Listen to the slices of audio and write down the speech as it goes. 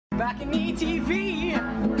BalconyTV.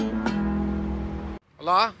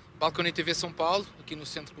 Olá, BalconyTV São Paulo, aqui no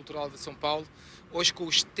Centro Cultural de São Paulo. Hoje com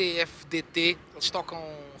os TFDT, eles tocam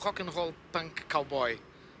RocknRoll.Punk.Cowboy.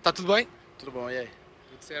 Está tudo bem? Tudo bom, e aí?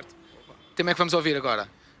 Tudo certo. Que tema é que vamos ouvir agora?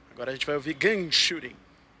 Agora a gente vai ouvir Gang Shooting.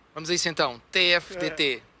 Vamos a isso então,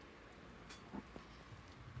 TFDT.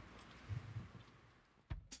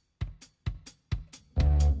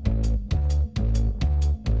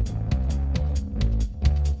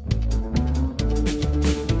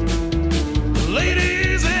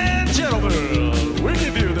 Ladies and gentlemen, we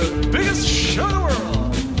give you the biggest show in the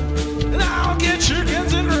world. Now get your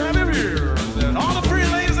guns and grab your beer. And all the free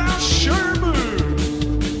ladies now show your moves.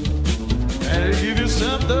 And give you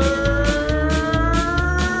some dirty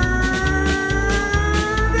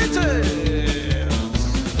tales.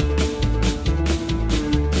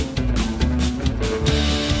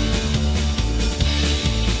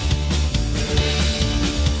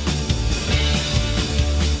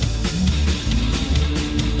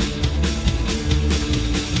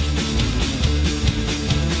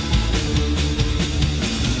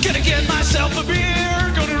 Gonna get myself a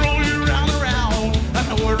beer, gonna roll you round and round. I've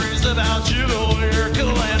no worries about you, lawyer,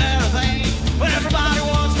 cool and everything. When everybody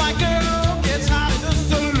wants my girl, gets hot in the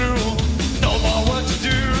saloon. No more what to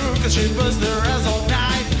do, cause she busts their ass all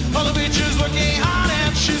night. All the bitches looking hot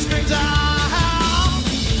and she screams out.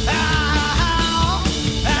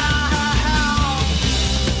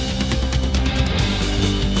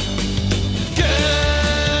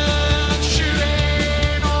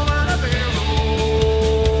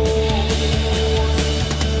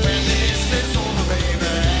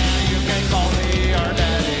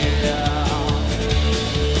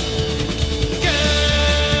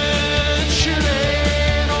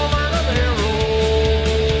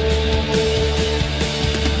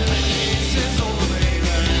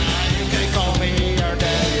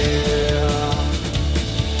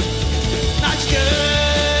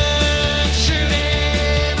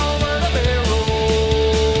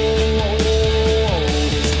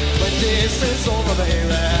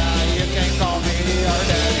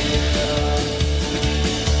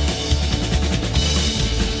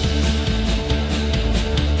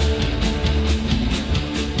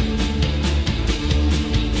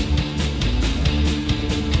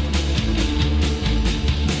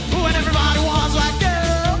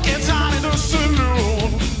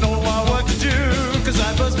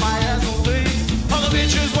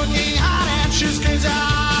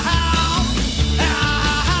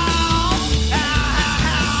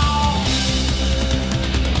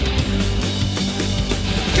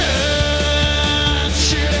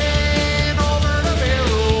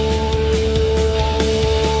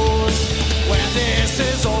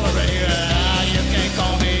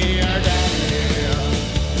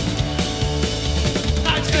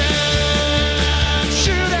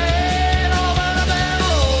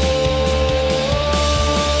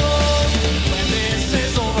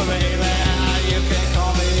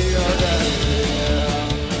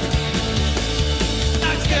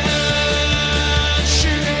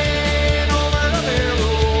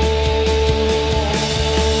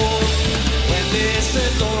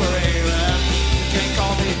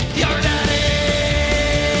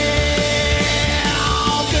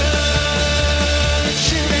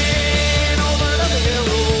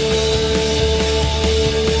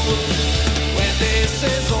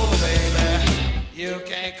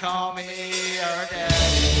 Call me your daddy.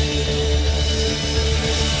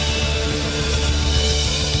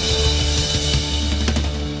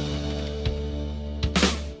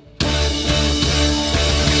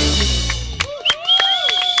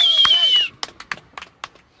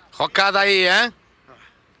 Rockada aí, hein?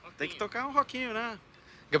 Tem que tocar um rockinho, né?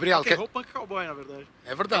 Gabriel, Roll Punk Cowboy, na verdade.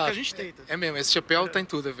 é verdade. É o que a gente tenta. É mesmo, esse chapéu tem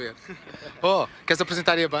tudo a ver. Oh, queres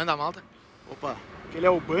apresentar aí a banda, a malta? Opa, aquele é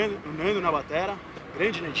o Nando na batera,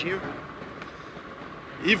 grande netinho.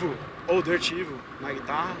 Ivo, ou Dirt Ivo, na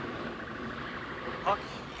guitarra.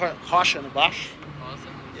 Rocha no baixo. Nossa.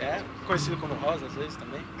 É, conhecido como Rosa às vezes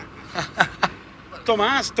também.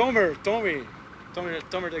 Tomás, Tomer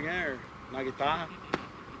the Gunner na guitarra.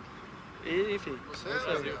 E, enfim.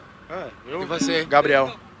 E você?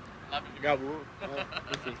 Gabriel. Gabu.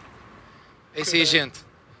 Enfim. É isso aí, gente.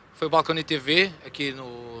 Foi o BalconyTV, aqui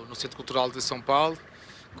no Centro Cultural de São Paulo,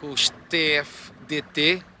 com os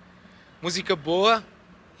TFDT. Música boa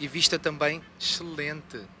e vista também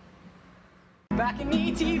excelente.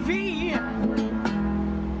 BalconyTV.